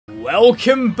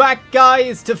Welcome back,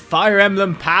 guys, to Fire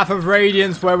Emblem Path of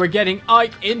Radiance, where we're getting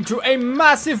Ike into a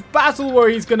massive battle where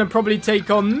he's going to probably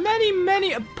take on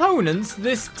many opponents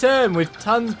this turn, with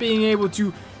tons being able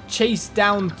to chase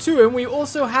down to him. We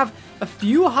also have a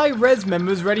few high-res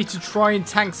members ready to try and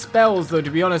tank spells, though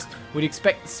to be honest, we'd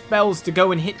expect spells to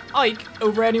go and hit Ike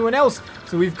over anyone else.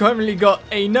 So we've currently got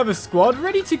another squad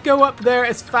ready to go up there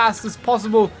as fast as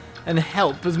possible and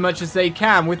help as much as they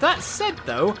can. With that said,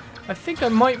 though, I think I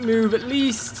might move at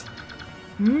least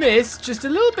Miss just a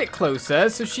little bit closer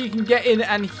so she can get in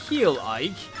and heal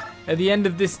Ike at the end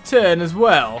of this turn as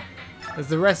well. As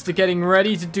the rest are getting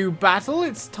ready to do battle,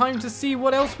 it's time to see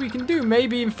what else we can do.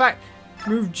 Maybe, in fact,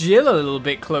 move Jill a little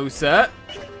bit closer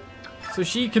so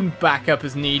she can back up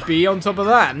as need be on top of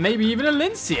that. Maybe even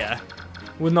Alicia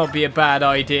would not be a bad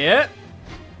idea.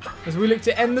 As we look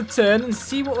to end the turn and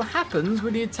see what happens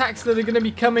with the attacks that are going to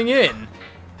be coming in.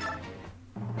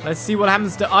 Let's see what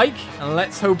happens to Ike, and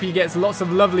let's hope he gets lots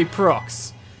of lovely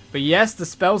procs. But yes, the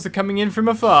spells are coming in from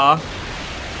afar.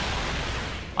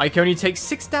 Ike only takes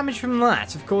 6 damage from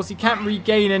that. Of course, he can't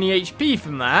regain any HP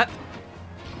from that.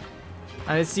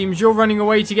 And it seems you're running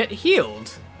away to get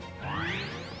healed.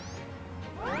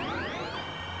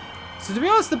 So to be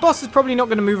honest, the boss is probably not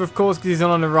going to move, of course, because he's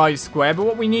on a rise square. But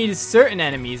what we need is certain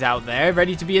enemies out there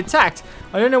ready to be attacked.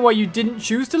 I don't know why you didn't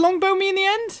choose to longbow me in the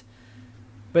end.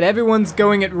 But everyone's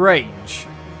going at range.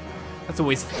 That's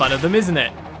always fun of them, isn't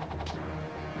it?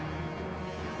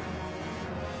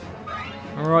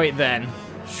 Alright then.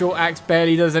 Short axe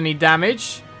barely does any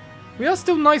damage. We are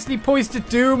still nicely poised to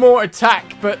do more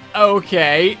attack, but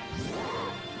okay.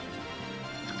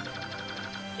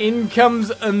 In comes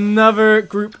another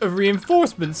group of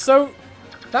reinforcements. So,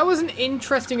 that was an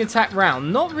interesting attack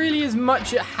round. Not really as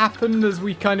much happened as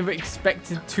we kind of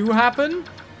expected to happen.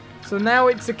 So now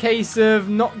it's a case of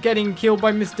not getting killed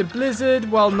by Mr. Blizzard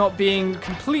while not being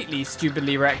completely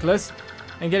stupidly reckless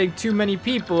and getting too many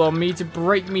people on me to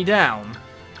break me down.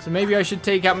 So maybe I should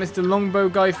take out Mr. Longbow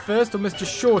guy first or Mr.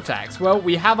 Short Axe. Well,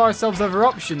 we have ourselves other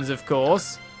options, of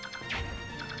course.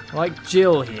 Like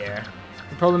Jill here.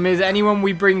 The problem is anyone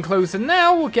we bring closer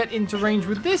now will get into range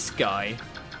with this guy.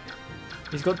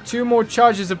 He's got 2 more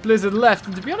charges of Blizzard left,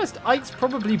 and to be honest, Ike's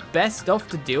probably best off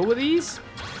to deal with these.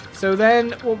 So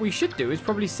then what we should do is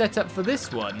probably set up for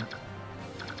this one.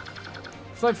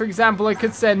 So like, for example, I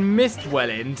could send Mistwell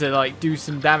in to like do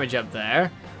some damage up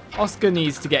there. Oscar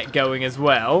needs to get going as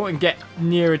well and get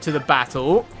nearer to the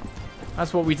battle.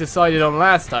 That's what we decided on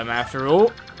last time after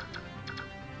all.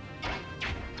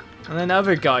 And then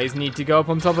other guys need to go up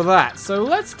on top of that. So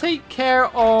let's take care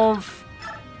of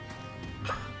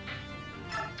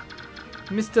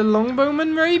Mr.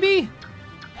 Longbowman maybe?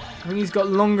 I think he's got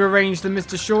longer range than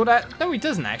Mr. Short Axe. No, he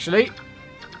doesn't actually.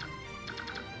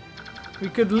 We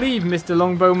could leave Mr.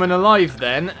 Longbowman alive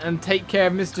then and take care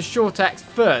of Mr. Short Axe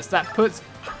first. That puts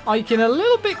Ike in a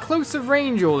little bit closer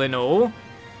range all in all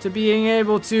to being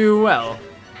able to, well,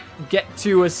 get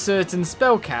to a certain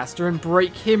spellcaster and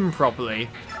break him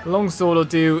properly. Longsword will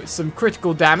do some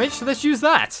critical damage, so let's use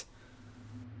that.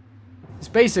 It's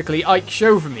basically Ike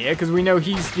show from here because we know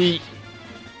he's the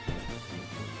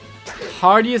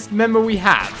hardiest member we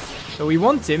have. So we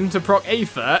want him to proc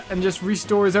Aether and just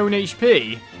restore his own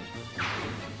HP.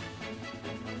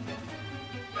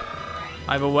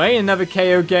 Either way, another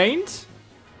KO gained.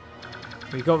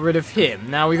 We got rid of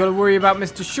him. Now we got to worry about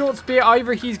Mr. Short Spear.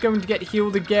 Either he's going to get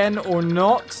healed again or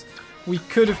not. We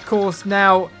could, of course,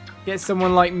 now get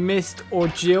someone like Mist or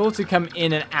Jill to come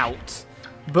in and out.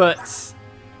 But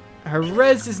her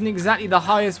res isn't exactly the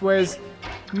highest, whereas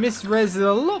Miss Res is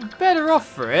a lot better off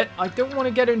for it. I don't want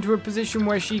to get her into a position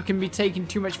where she can be taking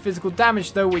too much physical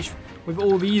damage, though, which, with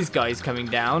all these guys coming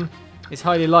down, is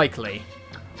highly likely.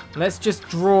 Let's just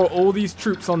draw all these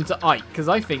troops onto Ike, because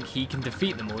I think he can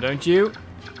defeat them all, don't you?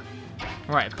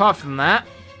 Alright, apart from that,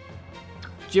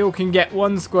 Jill can get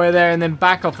 1 square there and then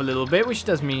back off a little bit, which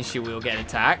does mean she will get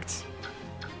attacked.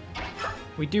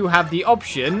 We do have the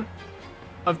option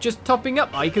of just topping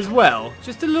up Ike as well.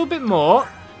 Just a little bit more.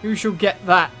 Who shall get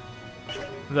that,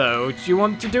 though? Do you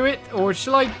want to do it? Or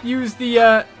shall I use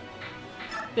the,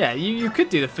 yeah, you could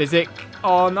do the physic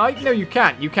on Ike. No, you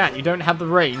can't. You can't. You don't have the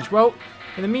range. Well,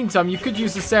 in the meantime, you could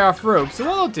use the Seraph Robe. So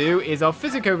what I'll do is I'll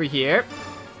physic over here.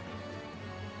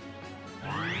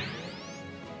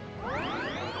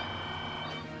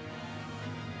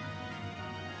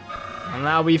 And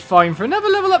that'll be fine for another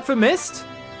level up for Mist.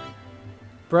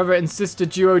 Brother and sister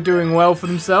duo doing well for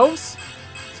themselves.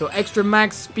 So extra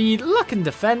mag speed, luck and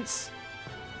defense.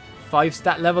 5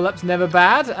 stat level up's never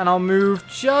bad. And I'll move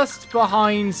just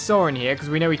behind Soren here because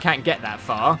we know he can't get that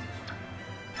far.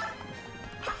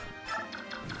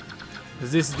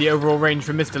 because this is the overall range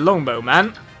for Mr.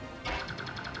 Longbowman.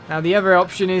 Now the other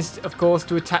option is, of course,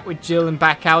 to attack with Jill and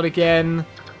back out again.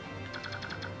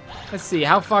 Let's see,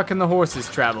 how far can the horses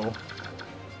travel?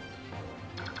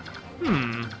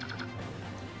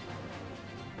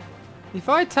 If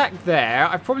I attack there,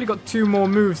 I've probably got 2 more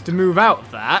moves to move out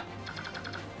of that.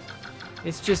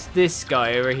 It's just this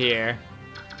guy over here.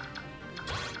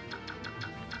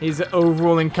 His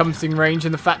overall encompassing range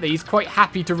and the fact that he's quite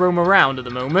happy to roam around at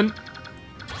the moment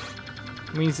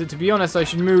means that, to be honest, I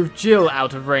should move Jill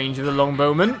out of range of the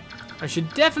Longbowman. I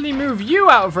should definitely move you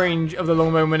out of range of the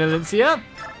Longbowman, Alicia.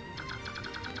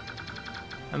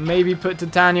 And maybe put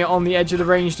Titania on the edge of the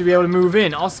range to be able to move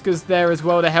in. Oscar's there as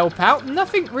well to help out.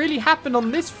 Nothing really happened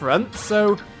on this front,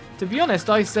 so to be honest,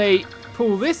 I say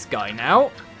pull this guy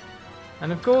now.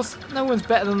 And of course, no one's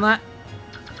better than that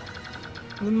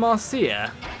than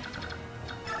Marcia.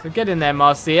 So get in there,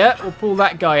 Marcia. We'll pull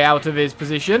that guy out of his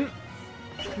position.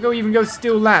 We'll even go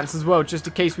Steel Lance as well, just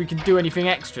in case we can do anything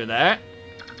extra there.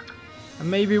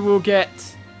 And maybe we'll get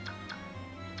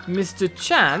Mr.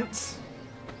 Chance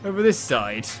over this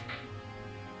side.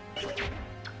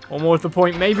 Or more to the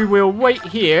point, maybe we'll wait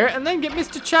here and then get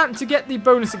Mr. Chant to get the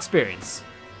bonus experience.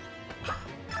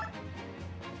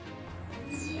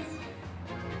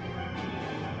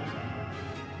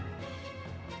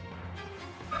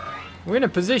 We're in a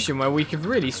position where we could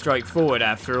really strike forward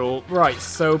after all. Right,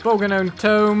 so Bolganone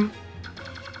Tome.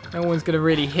 No one's going to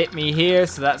really hit me here,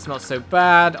 so that's not so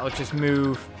bad. I'll just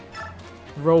move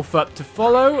Rolf up to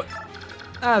follow,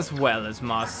 as well as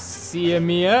Marcia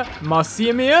Mia.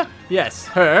 Marcia Mia? Yes,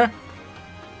 her.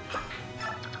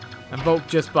 And Volk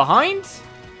just behind.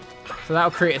 So that'll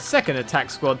create a second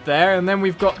attack squad there. And then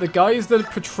we've got the guys that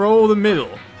patrol the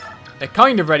middle. They're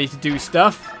kind of ready to do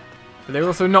stuff, but they're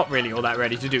also not really all that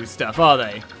ready to do stuff, are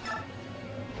they?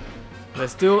 They're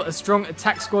still a strong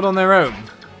attack squad on their own,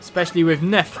 especially with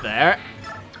Neff there.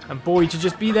 And Boy to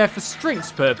just be there for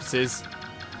strength purposes.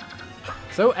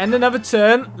 So, end another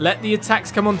turn, let the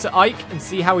attacks come onto Ike and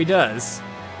see how he does.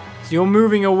 So you're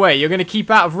moving away. You're going to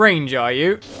keep out of range, are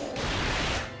you?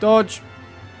 Dodge.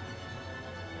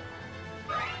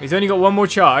 He's only got 1 more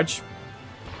charge.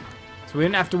 So we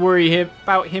don't have to worry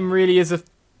about him really as a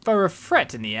thorough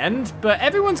threat in the end. But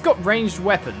everyone's got ranged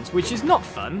weapons, which is not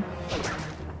fun.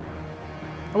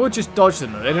 I will just dodge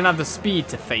them though. They don't have the speed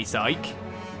to face Ike.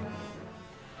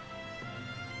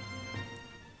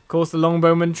 Of course, the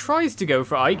Longbowman tries to go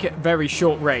for Ike at very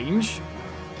short range.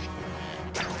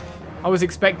 I was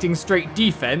expecting straight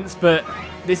defense, but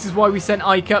this is why we sent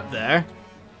Ike up there.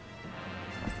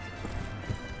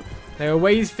 There are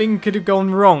ways things could have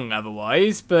gone wrong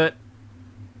otherwise, but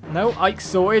no, Ike's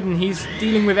sorted and he's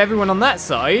dealing with everyone on that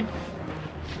side,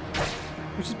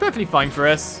 which is perfectly fine for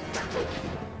us.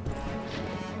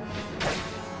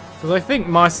 Because I think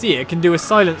Marcia can do a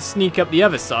silent sneak up the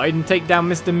other side and take down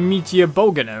Mr. Meteor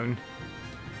Bolganone.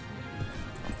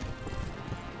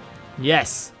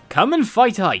 Yes, come and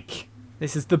fight Ike.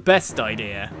 This is the best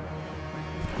idea.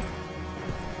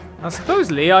 Now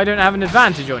supposedly I don't have an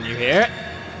advantage on you here,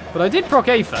 but I did proc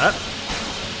Aether,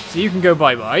 so you can go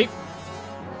bye-bye.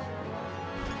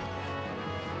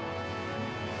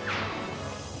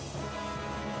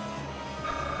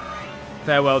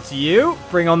 Farewell to you.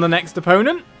 Bring on the next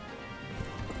opponent.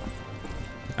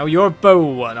 Oh, you're a bow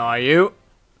one, are you?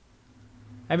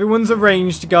 Everyone's a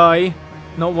ranged guy,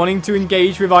 not wanting to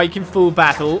engage with Ike in full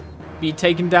battle, be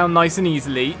taken down nice and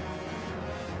easily.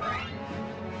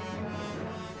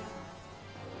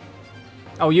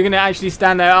 Oh, you're going to actually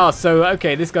stand there? Oh, so,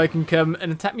 okay, this guy can come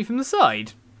and attack me from the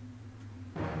side.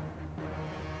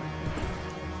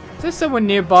 Is there someone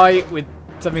nearby with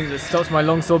something that stops my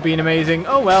longsword being amazing?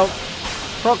 Oh, well.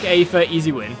 Proc Aether,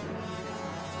 easy win.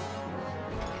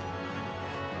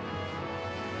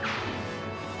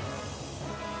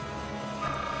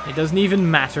 It doesn't even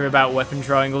matter about weapon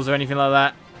triangles or anything like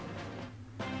that.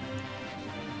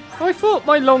 Oh, I thought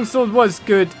my longsword was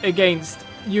good against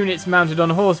units mounted on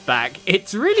horseback.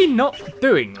 It's really not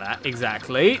doing that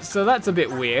exactly, so that's a bit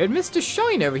weird. Mr.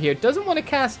 Shine over here doesn't want to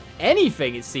cast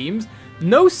anything, it seems.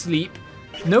 No sleep,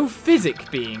 no physic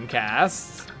being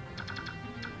cast.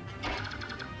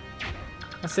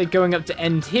 I say going up to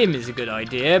end him is a good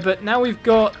idea, but now we've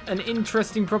got an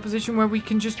interesting proposition where we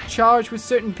can just charge with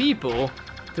certain people.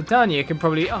 Titania can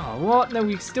probably... Oh, what? No,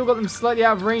 we've still got them slightly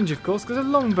out of range, of course, because of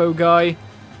longbow guy.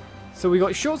 So we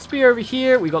got short spear over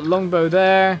here. We got longbow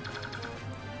there.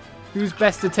 Who's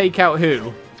best to take out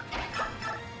who?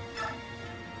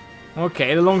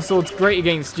 Okay, the longsword's great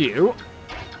against you.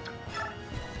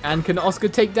 And can Oscar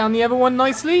take down the other one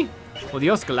nicely? Well,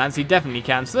 the Oscar Lance he definitely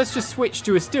can. So let's just switch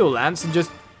to a Steel Lance and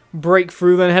just break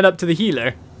through, then head up to the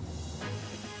healer.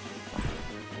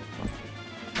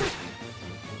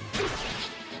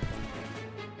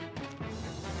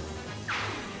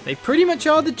 They pretty much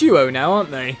are the duo now,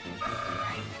 aren't they?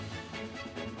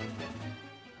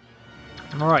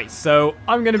 Alright, so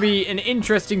I'm going to be an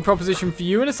interesting proposition for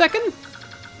you in a second.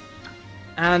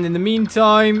 And in the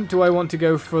meantime, do I want to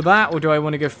go for that or do I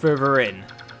want to go further in?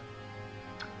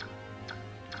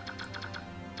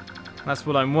 That's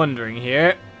what I'm wondering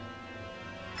here.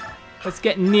 Let's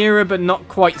get nearer but not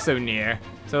quite so near.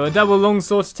 So a double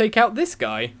longsword to take out this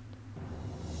guy.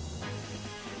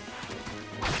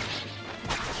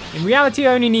 In reality,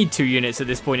 I only need 2 units at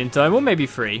this point in time, or maybe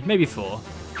 3, maybe 4.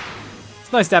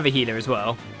 It's nice to have a healer as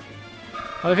well.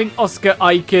 I think Oscar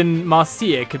Ike and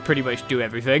Marcia could pretty much do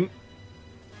everything.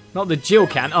 Not that Jill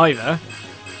can either.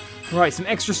 Right, some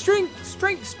extra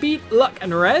strength, speed, luck,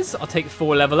 and res. I'll take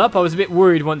 4 level up. I was a bit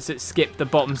worried once it skipped the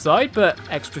bottom side, but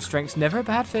extra strength's never a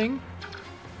bad thing.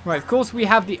 Right, of course we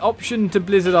have the option to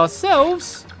blizzard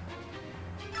ourselves.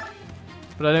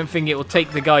 But I don't think it will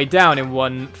take the guy down in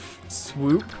one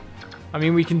swoop. I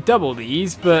mean, we can double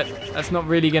these, but that's not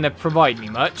really going to provide me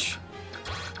much.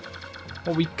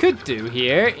 What we could do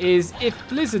here is, if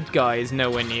Blizzard Guy is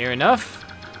nowhere near enough...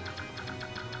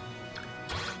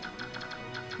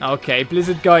 Okay,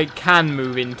 Blizzard Guy can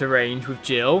move into range with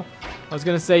Jill. I was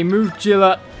going to say, move Jill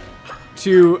up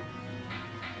to,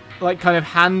 like, kind of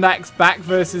hand axe back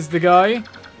versus the guy.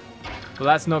 Well,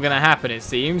 that's not going to happen, it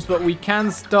seems, but we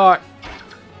can start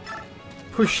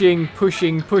pushing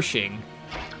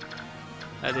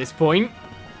at this point.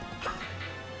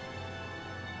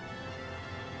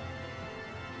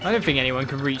 I don't think anyone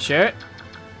can reach her.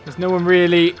 There's no one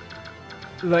really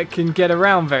that can get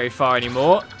around very far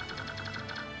anymore.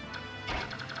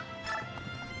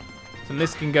 So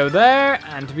this can go there,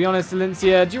 and to be honest,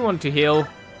 Alicia, do you want to heal?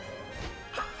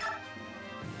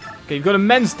 Okay, you've got a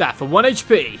men's staff for 1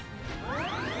 HP.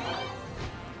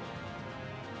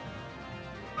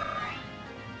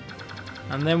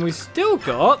 And then we've still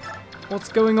got what's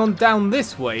going on down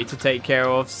this way to take care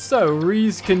of. So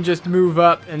Reese can just move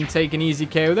up and take an easy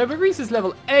KO there. But Reese is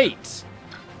level 8.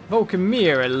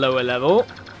 Volcamir a lower level.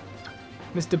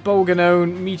 Mr.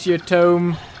 Bolganone, Meteor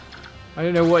Tome. I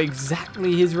don't know what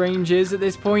exactly his range is at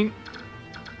this point.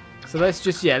 So let's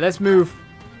just, yeah, let's move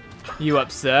you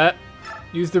up, sir.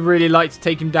 Use the really light to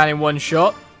take him down in one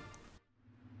shot.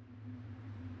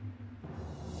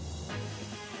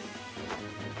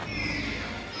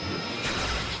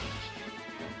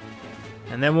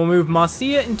 And then we'll move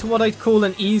Marcia into what I'd call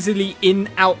an easily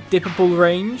in-out dippable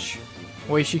range,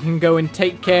 where she can go and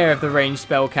take care of the ranged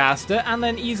spellcaster and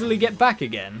then easily get back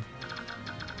again.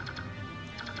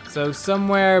 So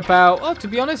somewhere about, oh, to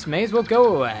be honest, may as well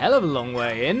go a hell of a long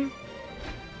way in.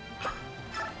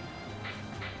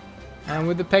 And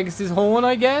with the Pegasus Horn,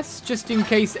 I guess, just in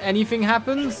case anything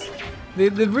happens. The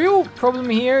real problem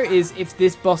here is if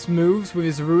this boss moves with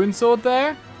his Ruin Sword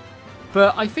there.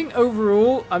 But I think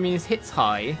overall, I mean, his hit's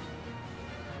high.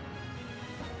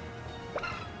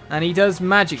 And he does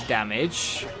magic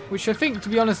damage, which I think, to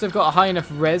be honest, I've got a high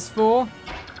enough res for.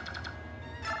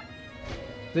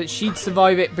 That she'd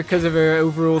survive it because of her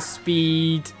overall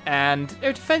speed. And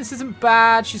her defense isn't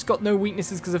bad. She's got no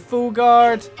weaknesses because of full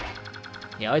guard.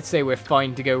 Yeah, I'd say we're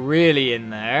fine to go really in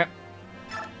there.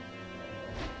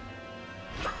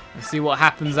 And see what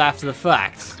happens after the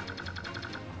fact.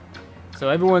 So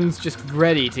everyone's just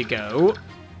ready to go.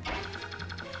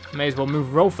 May as well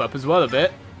move Rolf up as well a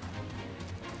bit.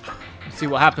 See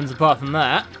what happens apart from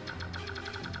that.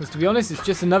 Because to be honest, it's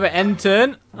just another end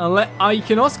turn. I'll let Ike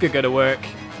and Oscar go to work.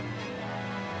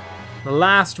 The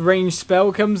last ranged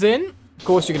spell comes in. Of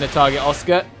course you're going to target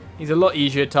Oscar. He's a lot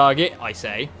easier to target, I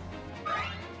say.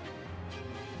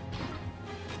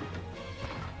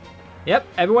 Yep,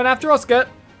 everyone after Oscar.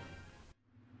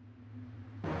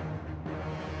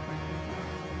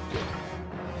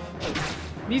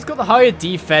 He's got the higher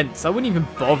defense. I wouldn't even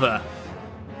bother.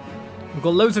 We've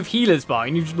got loads of healers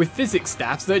behind you with physics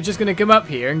staffs that are just going to come up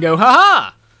here and go,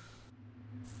 haha!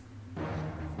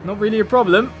 Not really a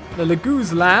problem. The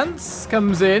Laguz Lance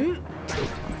comes in,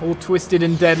 all twisted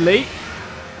and deadly.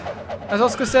 As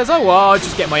Oscar says, oh, well, I'll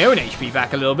just get my own HP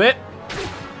back a little bit.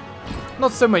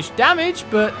 Not so much damage,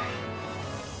 but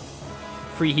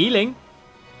free healing.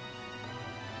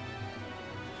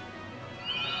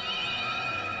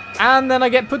 And then I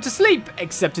get put to sleep,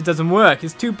 except it doesn't work.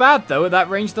 It's too bad, though, at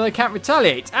that range that I can't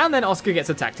retaliate. And then Oscar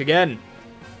gets attacked again.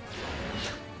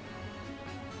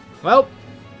 Well,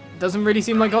 doesn't really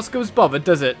seem like Oscar was bothered,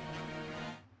 does it?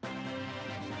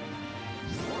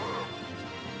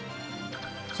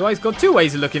 So he's got 2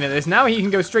 ways of looking at this now. He can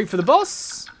go straight for the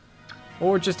boss,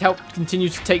 or just help continue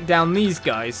to take down these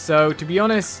guys. So, to be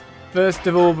honest, first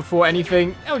of all, before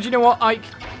anything... Oh, do you know what, Ike?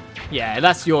 Yeah,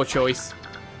 that's your choice.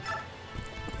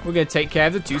 We're going to take care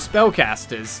of the 2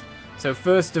 spellcasters. So,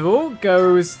 first of all,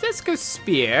 let's go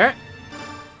Spear.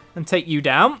 And take you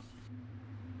down.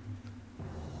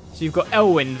 So, you've got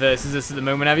Elwyn versus us at the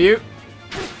moment, have you?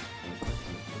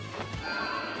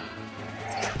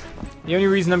 The only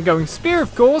reason I'm going Spear,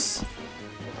 of course,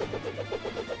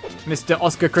 Mr.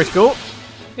 Oscar Critical,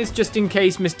 is just in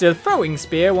case Mr. Throwing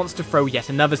Spear wants to throw yet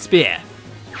another spear.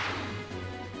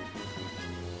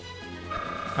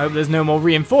 I hope there's no more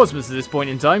reinforcements at this point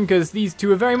in time, because these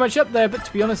 2 are very much up there, but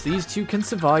to be honest, these 2 can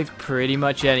survive pretty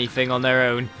much anything on their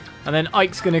own. And then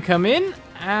Ike's going to come in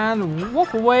and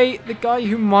whop away the guy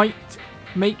who might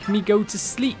make me go to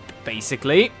sleep,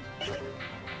 basically.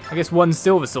 I guess 1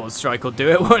 Silver Sword Strike will do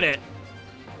it, won't it?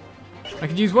 I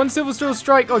could use 1 Silver Sword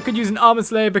Strike, or I could use an Armor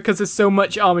Slayer because there's so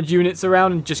much armored units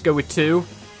around and just go with 2.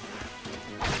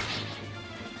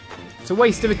 It's a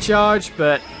waste of a charge,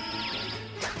 but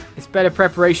it's better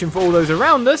preparation for all those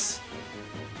around us.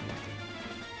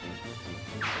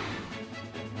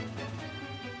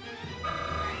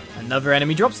 Another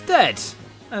enemy drops dead.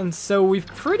 And so we've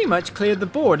pretty much cleared the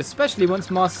board, especially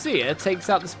once Marcia takes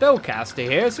out the spellcaster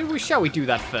here. So shall we do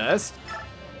that first?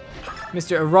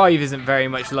 Mr. Arrive isn't very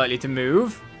much likely to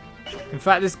move. In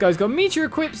fact, this guy's got Meteor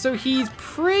equipped, so he's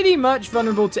pretty much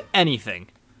vulnerable to anything.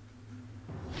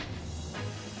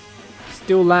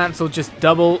 Steel Lance will just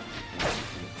double.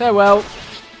 Farewell.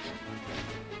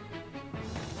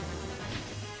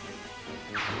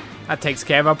 That takes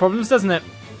care of our problems, doesn't it?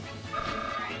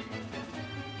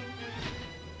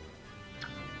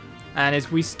 And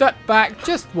as we step back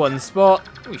just 1 spot,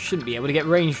 we shouldn't be able to get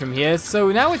range from here.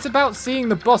 So now it's about seeing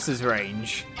the boss's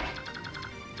range.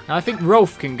 Now I think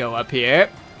Rolf can go up here.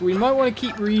 We might want to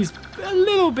keep Reese a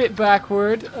little bit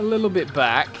backward, a little bit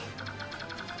back.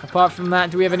 Apart from that,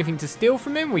 do we have anything to steal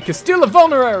from him? We could steal a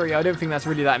vulnerary. I don't think that's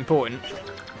really that important.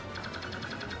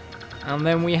 And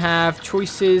then we have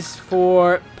choices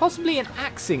for possibly an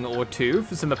axing or 2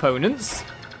 for some opponents.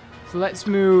 So let's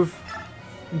move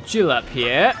Jill up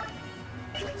here.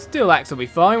 Steel Axe will be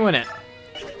fine, won't it?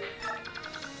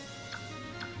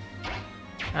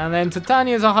 And then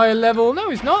Titania's a higher level. No,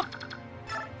 he's not.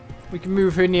 We can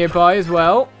move her nearby as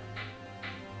well.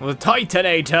 Well,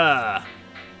 Titanator!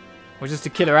 Or just a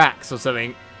killer axe or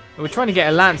something. We're trying to get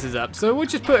her lances up, so we'll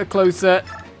just put her closer.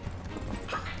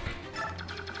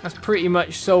 That's pretty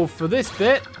much solved for this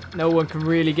bit. No one can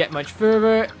really get much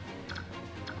further.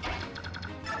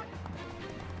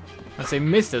 I say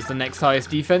missed us the next highest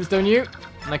defense, don't you?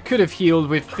 And I could have healed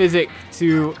with Physic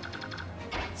to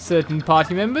certain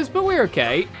party members, but we're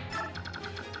okay.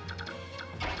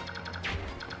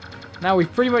 Now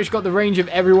we've pretty much got the range of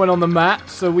everyone on the map,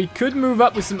 so we could move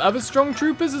up with some other strong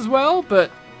troopers as well,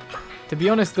 but to be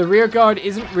honest, the rear guard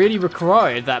isn't really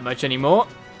required that much anymore.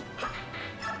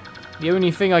 The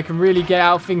only thing I can really get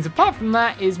out of things apart from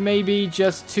that is maybe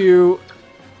just to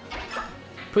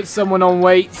put someone on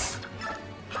weights,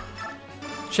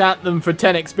 chant them for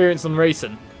 10 experience on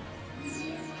racing.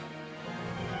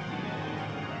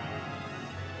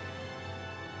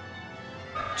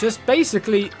 Just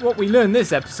basically, what we learned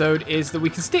this episode is that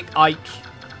we can stick Ike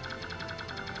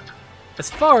as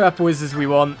far upwards as we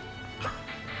want.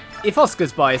 If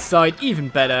Oscar's by his side, even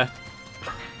better.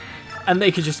 And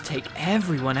they could just take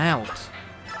everyone out.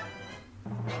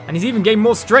 And he's even gained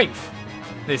more strength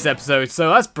this episode, so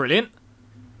that's brilliant.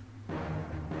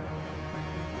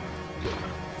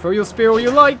 Throw your spear all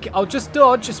you like. I'll just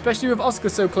dodge, especially with Oscar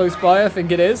so close by, I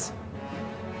think it is.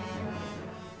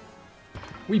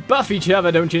 We buff each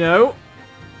other, don't you know?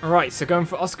 Alright, so going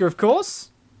for Oscar, of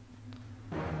course.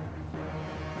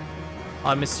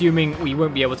 I'm assuming we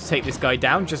won't be able to take this guy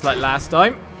down, just like last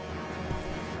time.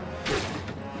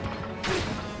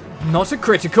 Not a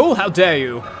critical, how dare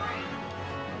you?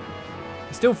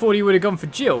 I still thought he would have gone for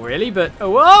Jill, really, but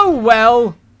oh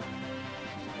well.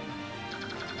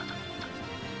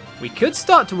 We could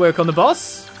start to work on the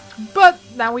boss, but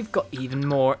now we've got even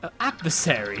more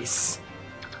adversaries.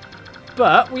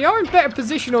 But we are in better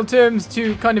positional terms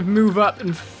to kind of move up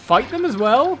and fight them as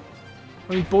well.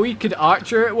 I mean, Boyd could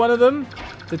archer at one of them.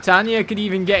 Titania could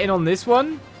even get in on this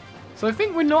one. So I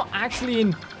think we're not actually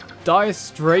in dire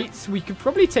straits. We could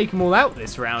probably take them all out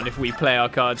this round if we play our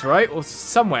cards right, or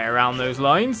somewhere around those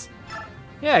lines.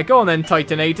 Yeah, go on then,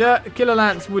 Titanator. Killer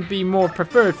Lance would be more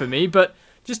preferred for me, but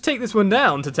just take this one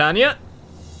down, Titania.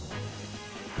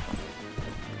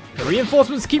 The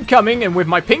reinforcements keep coming, and with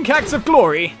my pink axe of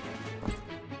glory,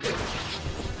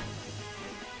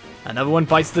 another one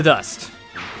bites the dust.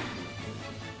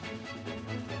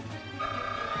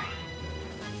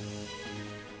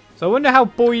 So I wonder how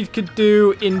Boyd could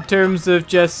do in terms of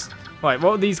just... Right,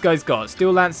 what have these guys got?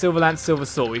 Steel Lance, Silver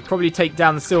Sword. We probably take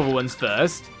down the silver ones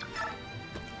first.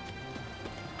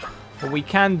 What we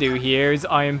can do here is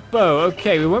Iron Bow.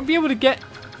 Okay, we won't be able to get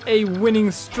a winning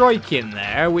strike in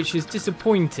there, which is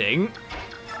disappointing.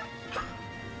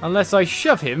 Unless I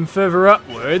shove him further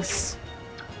upwards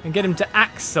and get him to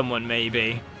axe someone,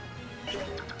 maybe.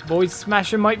 Void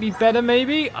Smasher might be better,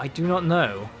 maybe? I do not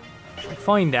know. We'll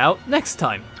find out next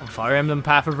time on Fire Emblem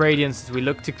Path of Radiance as we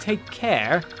look to take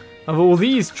care of all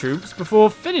these troops before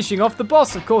finishing off the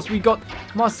boss. Of course, we got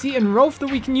Marcia and Rolf that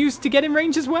we can use to get in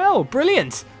range as well.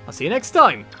 Brilliant! I'll see you next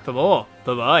time for more.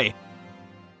 Bye-bye.